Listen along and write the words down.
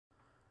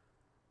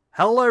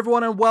Hello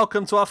everyone and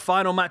welcome to our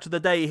final match of the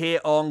day here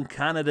on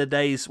Canada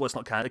Days. Well, it's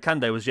not Canada.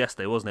 Canada Day was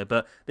yesterday, wasn't it?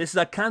 But this is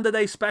our Canada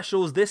Day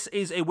specials. This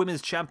is a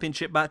Women's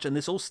Championship match and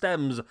this all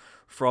stems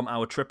from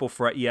our triple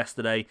threat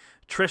yesterday.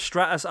 Trish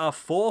Stratus, our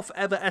fourth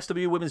ever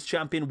SWE Women's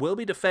Champion, will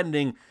be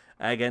defending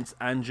against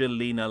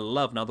Angelina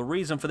Love. Now the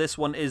reason for this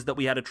one is that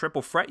we had a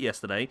triple threat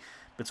yesterday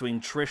between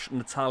Trish,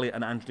 Natalya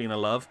and Angelina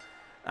Love.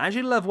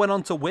 Angelina Love went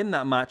on to win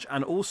that match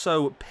and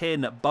also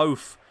pin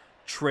both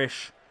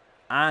Trish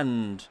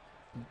and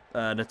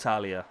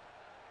Natalya.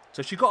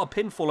 So she got a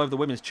pinfall over the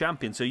Women's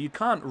Champion, so you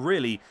can't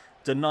really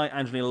deny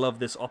Angelina Love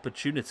this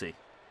opportunity.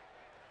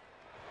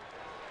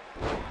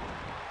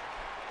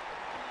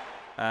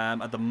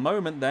 At the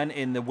moment then,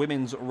 in the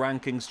women's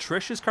rankings,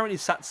 Trish is currently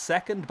sat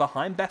second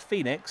behind Beth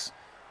Phoenix,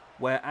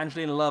 where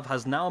Angelina Love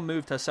has now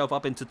moved herself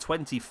up into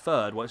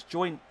 23rd. Well, it's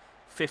joint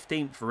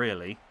 15th,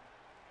 really.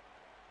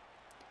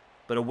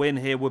 But a win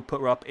here would put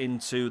her up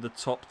into the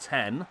top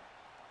 10,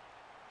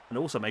 and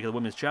also make her the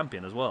Women's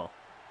Champion as well.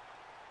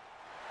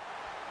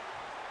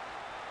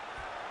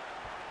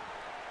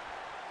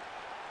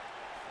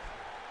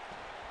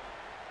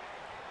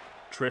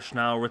 Trish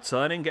now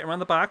returning, getting around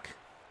the back.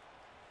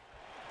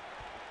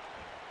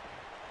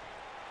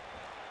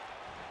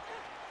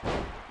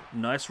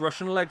 Nice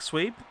Russian leg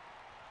sweep.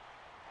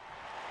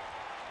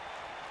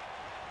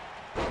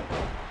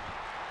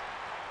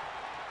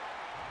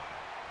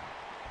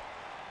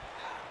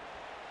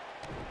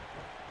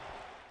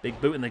 Big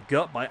boot in the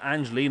gut by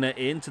Angelina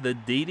into the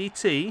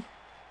DDT.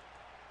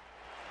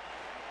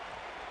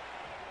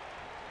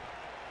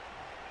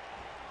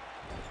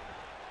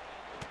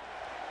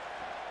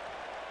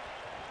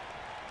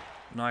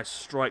 Nice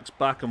strikes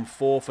back and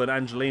forth, and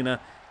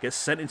Angelina gets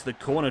sent into the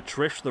corner.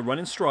 Trish, the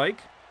running strike.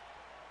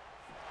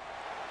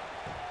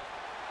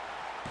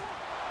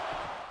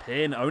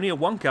 Pin, only a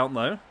 1 count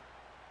though.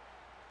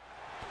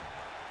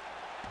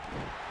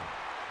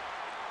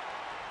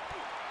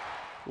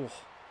 Ooh.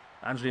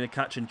 Angelina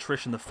catching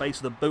Trish in the face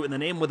of the boot, and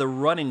then in with a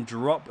running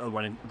drop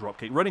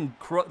kick, running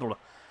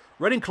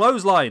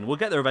clothesline. We'll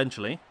get there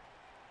eventually.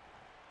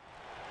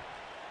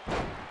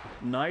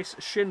 Nice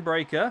shin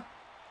breaker.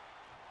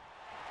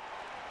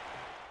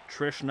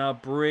 Trish now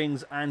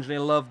brings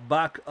Angelina Love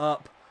back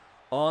up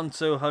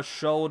onto her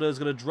shoulders.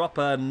 Going to drop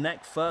her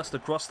neck first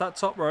across that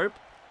top rope.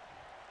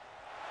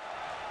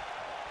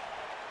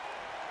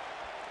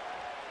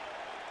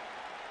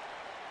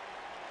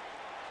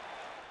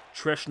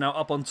 Trish now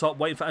up on top,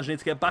 waiting for Angelina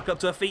to get back up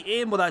to her feet.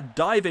 In with that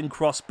diving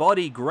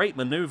crossbody. Great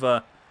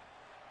maneuver.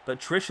 But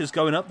Trish is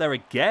going up there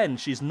again.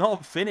 She's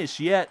not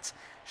finished yet.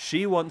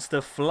 She wants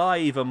to fly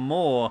even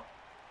more.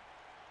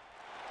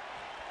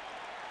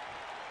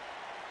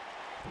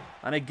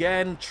 And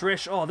again,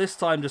 Trish, oh, this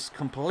time just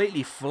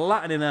completely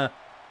flattening her,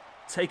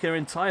 taking her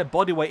entire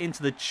body weight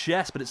into the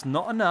chest, but it's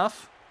not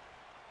enough.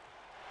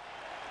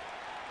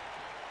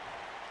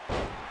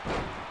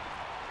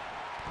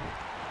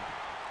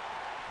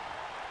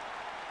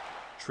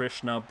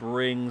 Trish now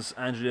brings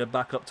Angelina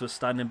back up to a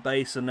standing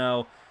base and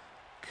now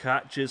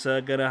catches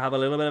her, gonna have a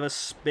little bit of a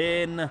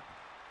spin.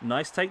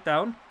 Nice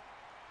takedown.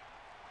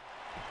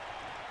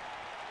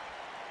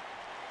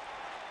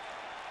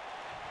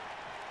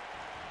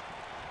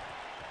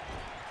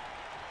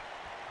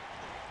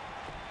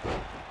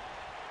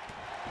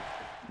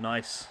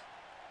 Nice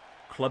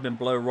clubbing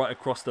blow right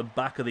across the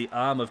back of the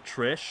arm of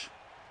Trish.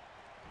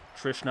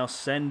 Trish now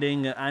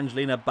sending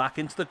Angelina back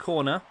into the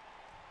corner.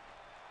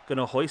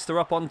 Gonna hoist her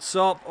up on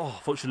top. Oh,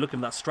 I thought she was looking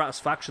at that Stratus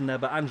faction there,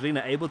 but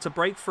Angelina able to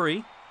break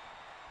free.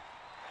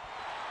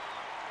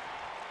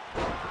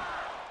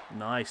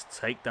 Nice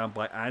takedown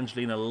by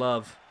Angelina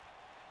Love,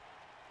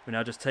 who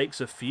now just takes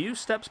a few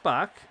steps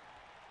back.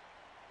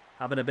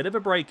 Having a bit of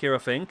a break here, I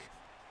think.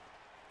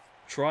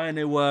 Trying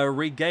to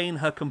regain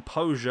her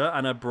composure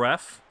and her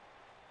breath.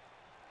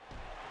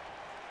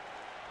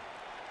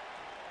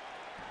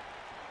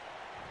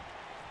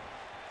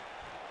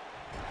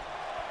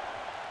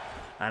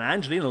 And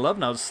Angelina Love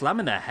now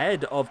slamming the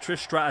head of Trish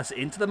Stratus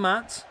into the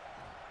mat.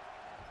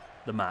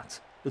 The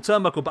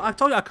turnbuckle. But I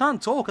told you, I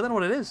can't talk. I don't know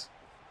what it is.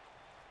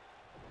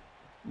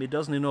 He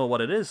doesn't even know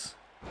what it is.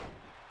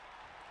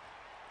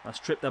 That's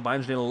tripped there by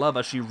Angelina Love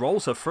as she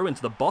rolls her through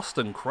into the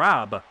Boston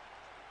Crab.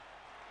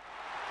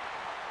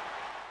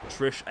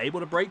 Trish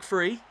able to break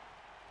free.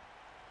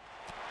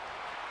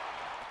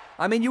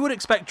 I mean, you would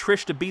expect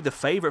Trish to be the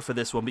favourite for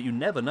this one, but you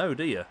never know,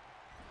 do you?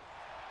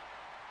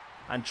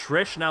 And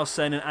Trish now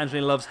sending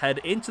Angelina Love's head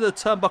into the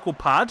turnbuckle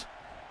pad.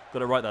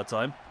 Got it right that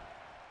time.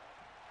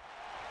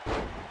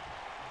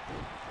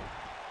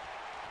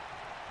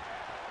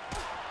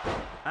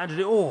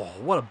 Angelina, oh,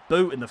 what a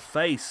boot in the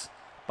face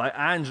by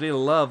Angelina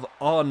Love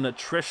on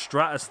Trish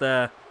Stratus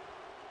there.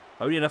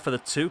 Only enough for the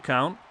 2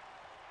 count.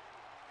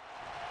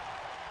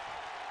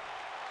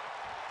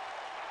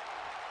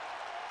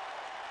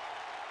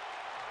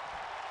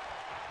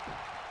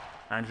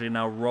 Angelina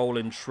now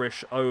rolling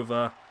Trish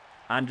over.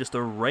 And just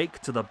a rake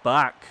to the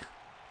back.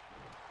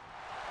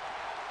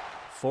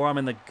 Forearm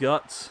in the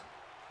gut.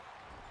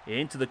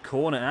 Into the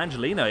corner.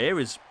 Angelina here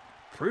is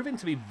proving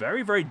to be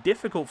very, very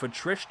difficult for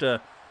Trish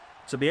to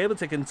to be able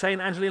to contain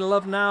Angelina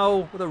Love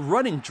now with a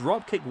running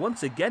drop kick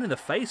once again in the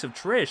face of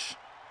Trish.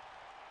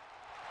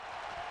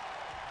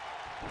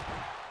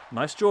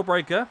 Nice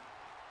jawbreaker.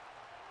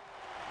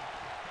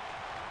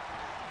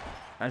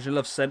 Angelina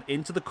Love sent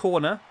into the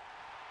corner.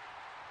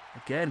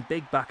 Again,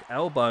 big back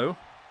elbow.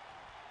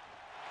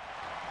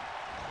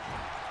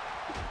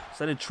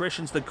 Sending Trish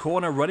into the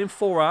corner, running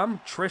forearm.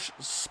 Trish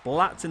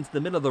splats into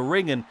the middle of the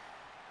ring, and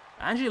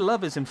Angelina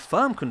Love is in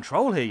firm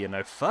control here, you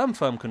know. Firm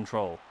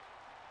control.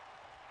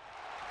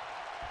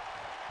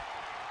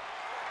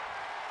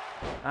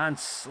 And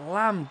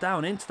slammed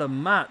down into the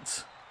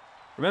mat.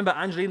 Remember,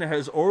 Angelina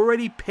has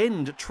already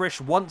pinned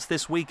Trish once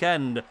this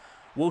weekend.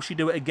 Will she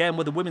do it again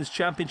with the Women's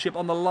Championship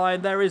on the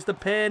line? There is the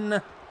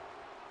pin.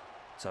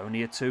 It's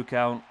only a 2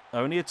 count.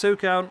 Only a 2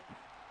 count.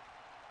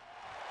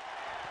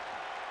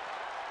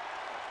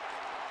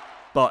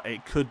 But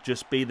it could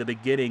just be the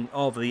beginning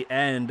of the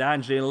end.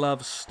 Angelina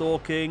Love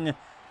stalking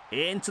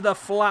into the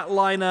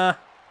flatliner.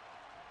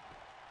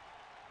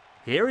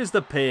 Here is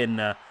the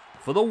pin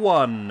for the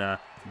 1,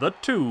 the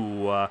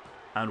 2,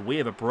 and we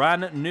have a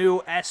brand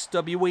new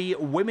SWE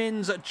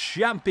Women's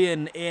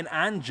Champion in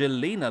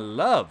Angelina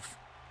Love.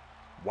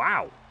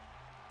 Wow.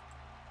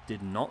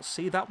 Did not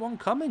see that one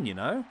coming, you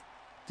know.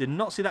 Did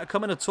not see that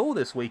coming at all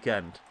this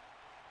weekend.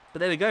 But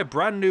there we go,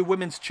 brand new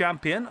Women's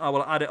Champion. I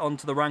will add it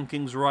onto the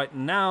rankings right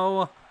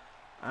now.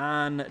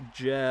 Angelina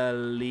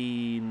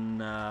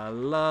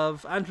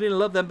Love. Angelina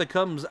Love then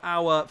becomes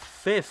our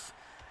 5th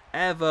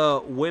ever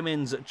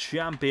Women's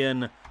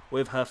Champion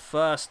with her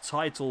first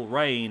title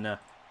reign.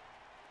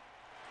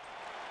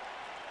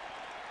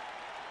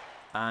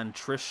 And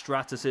Trish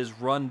Stratus's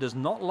run does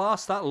not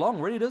last that long,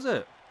 really, does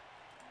it?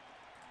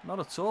 Not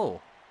at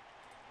all.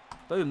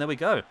 Boom, there we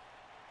go.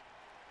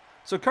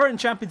 So current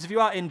champions, if you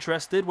are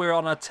interested, we're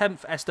on our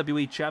 10th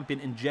SWE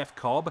champion in Jeff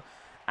Cobb.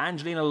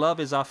 Angelina Love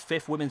is our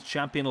 5th women's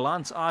champion.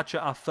 Lance Archer,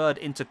 our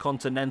 3rd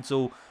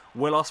intercontinental.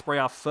 Will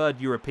Ospreay, our 3rd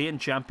European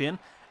champion.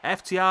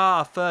 FTR,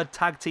 our 3rd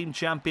tag team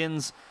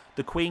champions.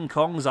 The Queen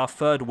Kongs, our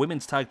 3rd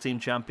women's tag team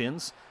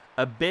champions.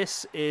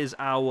 Abyss is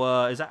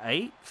our, is that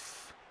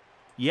 8th?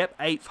 Yep,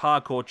 8th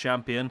hardcore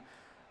champion.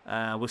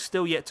 We're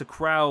still yet to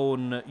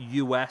crown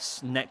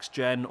US, Next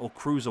Gen, or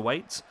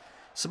Cruiserweight.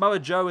 Samoa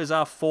Joe is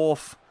our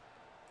 4th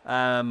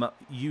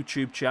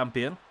YouTube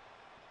champion.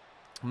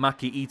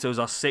 Maki Ito is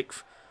our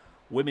 6th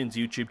women's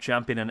YouTube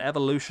champion, and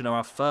Evolution are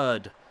our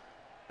 3rd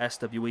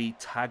SWE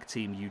tag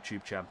team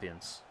YouTube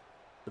champions.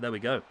 But there we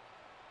go.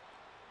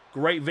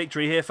 Great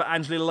victory here for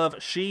Angelina Love.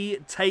 She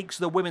takes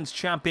the women's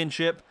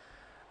championship,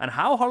 and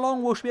how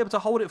long will she be able to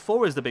hold it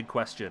for is the big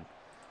question.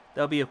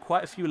 There'll be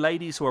quite a few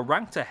ladies who are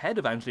ranked ahead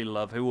of Angelina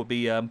Love who will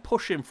be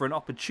pushing for an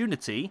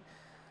opportunity,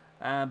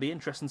 and be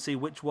interesting to see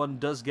which one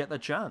does get the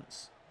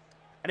chance.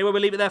 Anyway,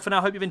 we'll leave it there for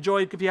now. Hope you've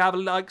enjoyed. If you have a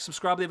like,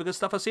 subscribe, leave a good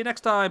stuff. I'll see you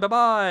next time.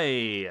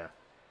 Bye-bye.